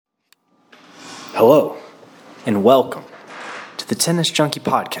Hello, and welcome to the Tennis Junkie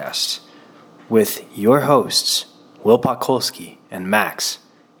Podcast with your hosts, Will Podkolski and Max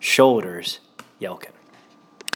Shoulders Yelkin.